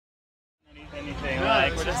anything.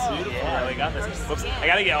 Like, we're just, yeah, we got this. Whoops, I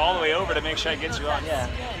gotta get all the way over to make sure I get you on. Yeah.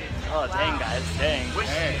 Oh, dang, guys, dang.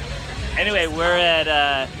 Hey. Anyway, we're at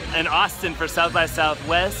in Austin for South by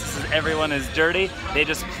Southwest. This is Everyone is Dirty. They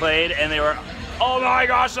just played and they were, oh my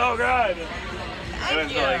gosh, so good. It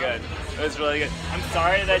was really good. It was really good. I'm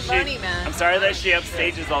sorry that she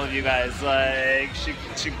upstages all of you guys. Like she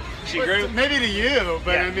grew. Maybe to you,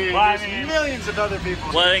 but yeah. I mean, millions of other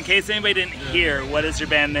people. Well, in case anybody didn't hear, what is your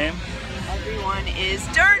band name? Everyone is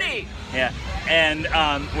Dirty. Yeah. And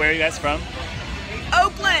where are you guys from?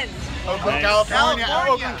 Oakland. Oakland, Nice. California.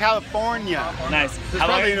 Oakland, California. Nice. There's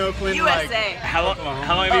probably in Oakland, USA. like, how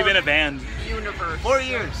long have you been a band? Universe. 4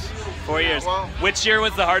 years. 4 years. Well, which year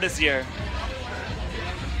was the hardest year?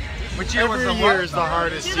 Which year was the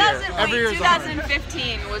hardest year? Every year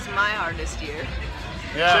 2015 was my hardest year.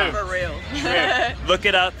 Yeah. For real. Look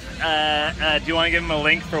it up. Do you want to give them a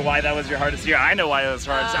link for why that was your hardest year? I know why it was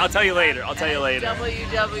hardest. I'll tell you later.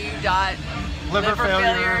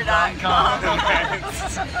 www.liverfailure.com.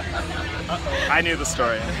 I knew the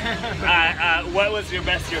story. What was your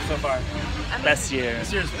best year so far? Best year.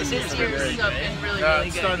 This year's been really good.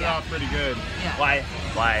 It started off pretty good. Yeah.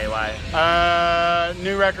 Why?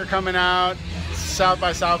 New record coming out. South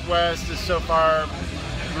by Southwest is so far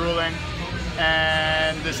grueling.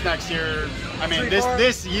 And this next year, I mean,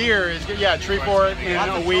 this year is good. Yeah, Treefort in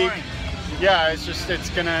a week. Yeah, it's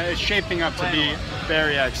shaping up to be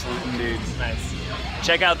very excellent indeed. Nice.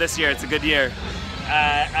 Check out this year. It's a good year.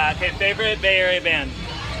 Okay, favorite Bay Area band.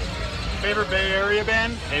 Favorite Bay Area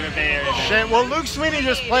band? Favorite Bay Area band. Shit. Well, Luke Sweeney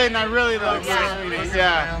just played, and I really like Luke Sweeney.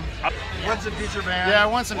 Yeah. Want some future band? Yeah, I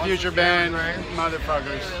want some future band,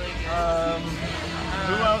 motherfuckers.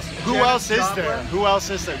 Who else is there?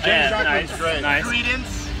 James Joplin's great. Nice.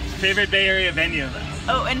 Credence. Favorite Bay Area venue.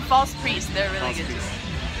 Oh, and False Priest, they're really good too.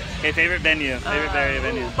 Okay, favorite venue. Favorite Bay Area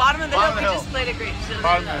venue. Bottom of the Hill, we just played a great show.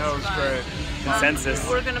 Bottom of the Hill is great. Consensus.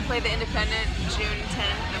 We're gonna play the Independent June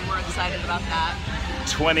 10th, and we're excited about that.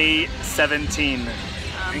 2017.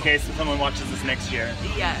 In case someone watches this next year.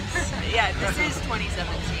 Yes. Yeah, this is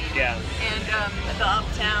 2017. Yeah. And the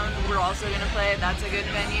Uptown, we're also gonna play. That's a good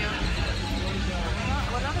venue.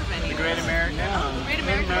 What other venue? The Great American. Oh, Great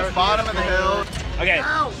American. Bottom of the Hill. Okay.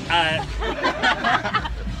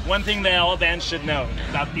 One thing that all bands should know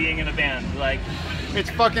about being in a band, like, it's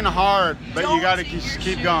fucking hard, but you gotta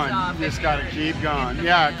keep going. You just gotta keep going.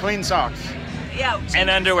 Yeah, clean socks. Yeah. And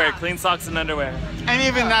underwear, clean socks and underwear. And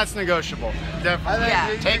even that's negotiable. Definitely.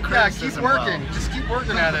 Yeah. Take criticism. Keep working. Just keep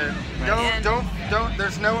working at it. Don't.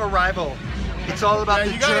 There's no arrival. It's all about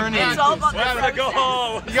the journey. It's all about the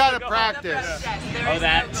Go. You gotta practice. Oh,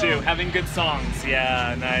 that too. Having good songs.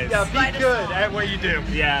 Yeah, nice. Yeah, be good at what you do.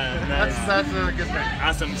 Yeah, nice. That's a good thing.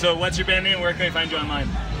 Awesome. So what's your band name? Where can we find you online?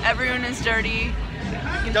 Everyone is Dirty.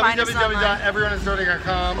 You can find us online.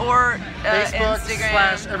 www.everyoneisdirty.com or Facebook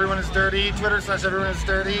Instagram. /everyoneisdirty, Twitter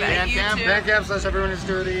 /everyoneisdirty, Bandcamp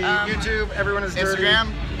 /everyoneisdirty, YouTube /everyoneisdirty,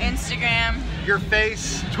 Instagram, your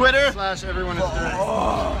face, Twitter /everyoneisdirty.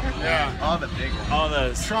 Yeah, all the big ones. All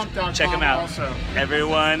those. Trump.com Check them out. also.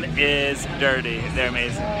 Everyone is Dirty. They're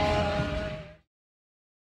amazing.